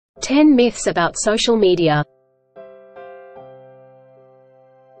10 myths about social media.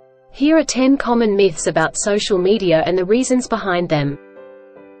 Here are 10 common myths about social media and the reasons behind them.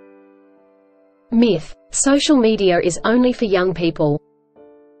 Myth: social media is only for young people.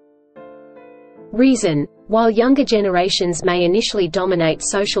 Reason: while younger generations may initially dominate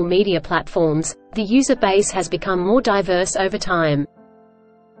social media platforms, the user base has become more diverse over time.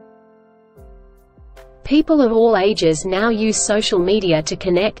 People of all ages now use social media to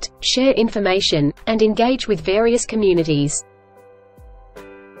connect, share information, and engage with various communities.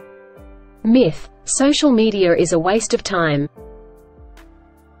 Myth: social media is a waste of time.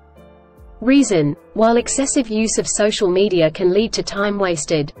 Reason: while excessive use of social media can lead to time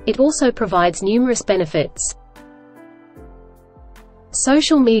wasted, it also provides numerous benefits.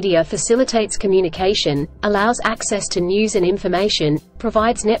 Social media facilitates communication, allows access to news and information,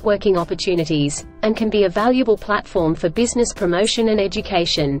 provides networking opportunities, and can be a valuable platform for business promotion and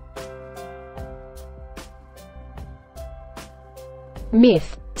education.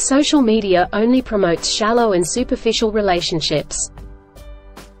 Myth: social media only promotes shallow and superficial relationships.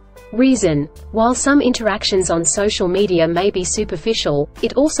 Reason: while some interactions on social media may be superficial,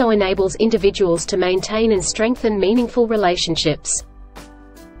 it also enables individuals to maintain and strengthen meaningful relationships.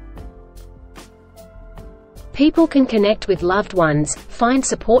 People can connect with loved ones, find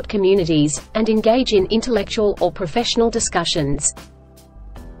support communities, and engage in intellectual or professional discussions.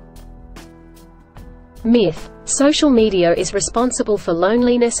 Myth: social media is responsible for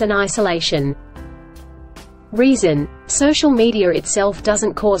loneliness and isolation. Reason: social media itself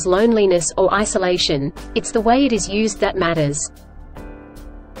doesn't cause loneliness or isolation, it's the way it is used that matters.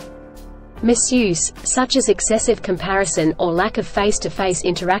 Misuse, such as excessive comparison or lack of face-to-face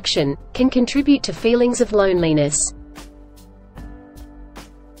interaction, can contribute to feelings of loneliness.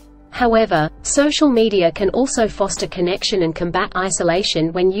 However, social media can also foster connection and combat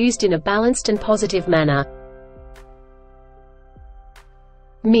isolation when used in a balanced and positive manner.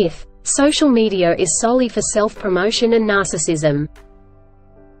 Myth: social media is solely for self-promotion and narcissism.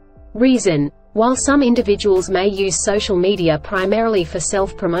 Reason: while some individuals may use social media primarily for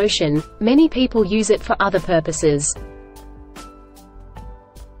self-promotion, many people use it for other purposes.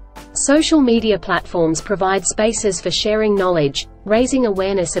 Social media platforms provide spaces for sharing knowledge, raising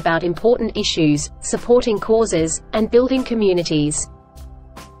awareness about important issues, supporting causes, and building communities.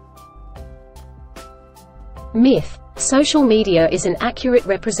 Myth: social media is an accurate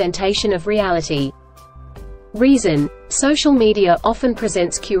representation of reality. Reason: social media often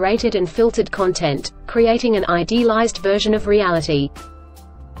presents curated and filtered content, creating an idealized version of reality.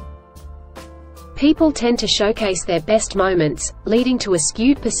 People tend to showcase their best moments, leading to a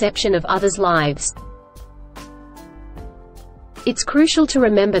skewed perception of others' lives. It's crucial to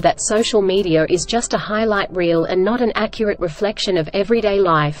remember that social media is just a highlight reel and not an accurate reflection of everyday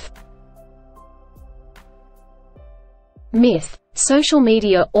life. Myth: social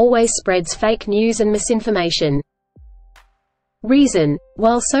media always spreads fake news and misinformation. Reason: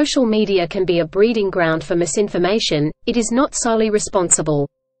 while social media can be a breeding ground for misinformation, it is not solely responsible.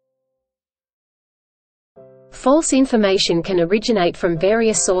 False information can originate from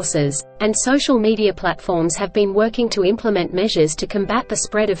various sources, and social media platforms have been working to implement measures to combat the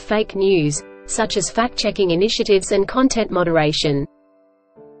spread of fake news, such as fact-checking initiatives and content moderation.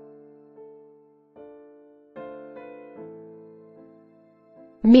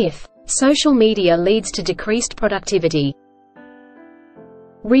 Myth: social media leads to decreased productivity.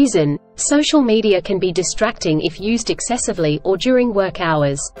 Reason: social media can be distracting if used excessively or during work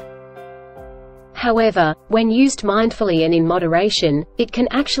hours. However, when used mindfully and in moderation, it can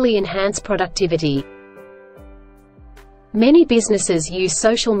actually enhance productivity. Many businesses use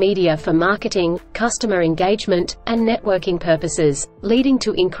social media for marketing, customer engagement, and networking purposes, leading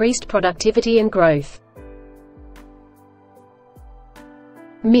to increased productivity and growth.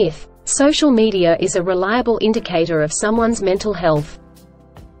 Myth: social media is a reliable indicator of someone's mental health.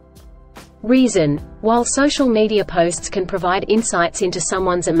 Reason: while social media posts can provide insights into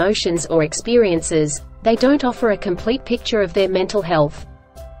someone's emotions or experiences, they don't offer a complete picture of their mental health.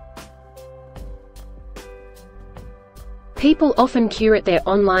 People often curate their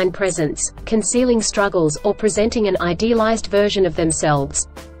online presence, concealing struggles or presenting an idealized version of themselves.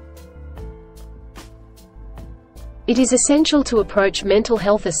 It is essential to approach mental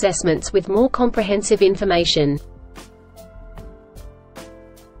health assessments with more comprehensive information.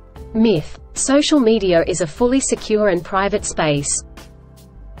 Myth: social media is a fully secure and private space.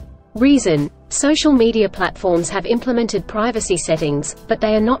 Reason: social media platforms have implemented privacy settings, but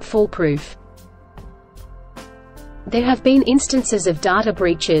they are not foolproof. There have been instances of data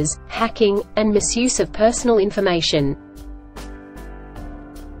breaches, hacking, and misuse of personal information.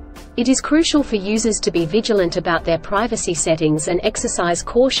 It is crucial for users to be vigilant about their privacy settings and exercise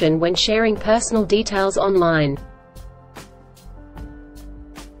caution when sharing personal details online.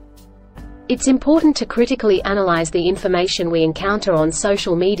 It's important to critically analyze the information we encounter on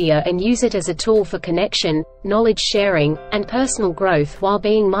social media and use it as a tool for connection, knowledge sharing, and personal growth while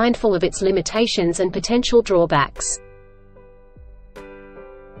being mindful of its limitations and potential drawbacks.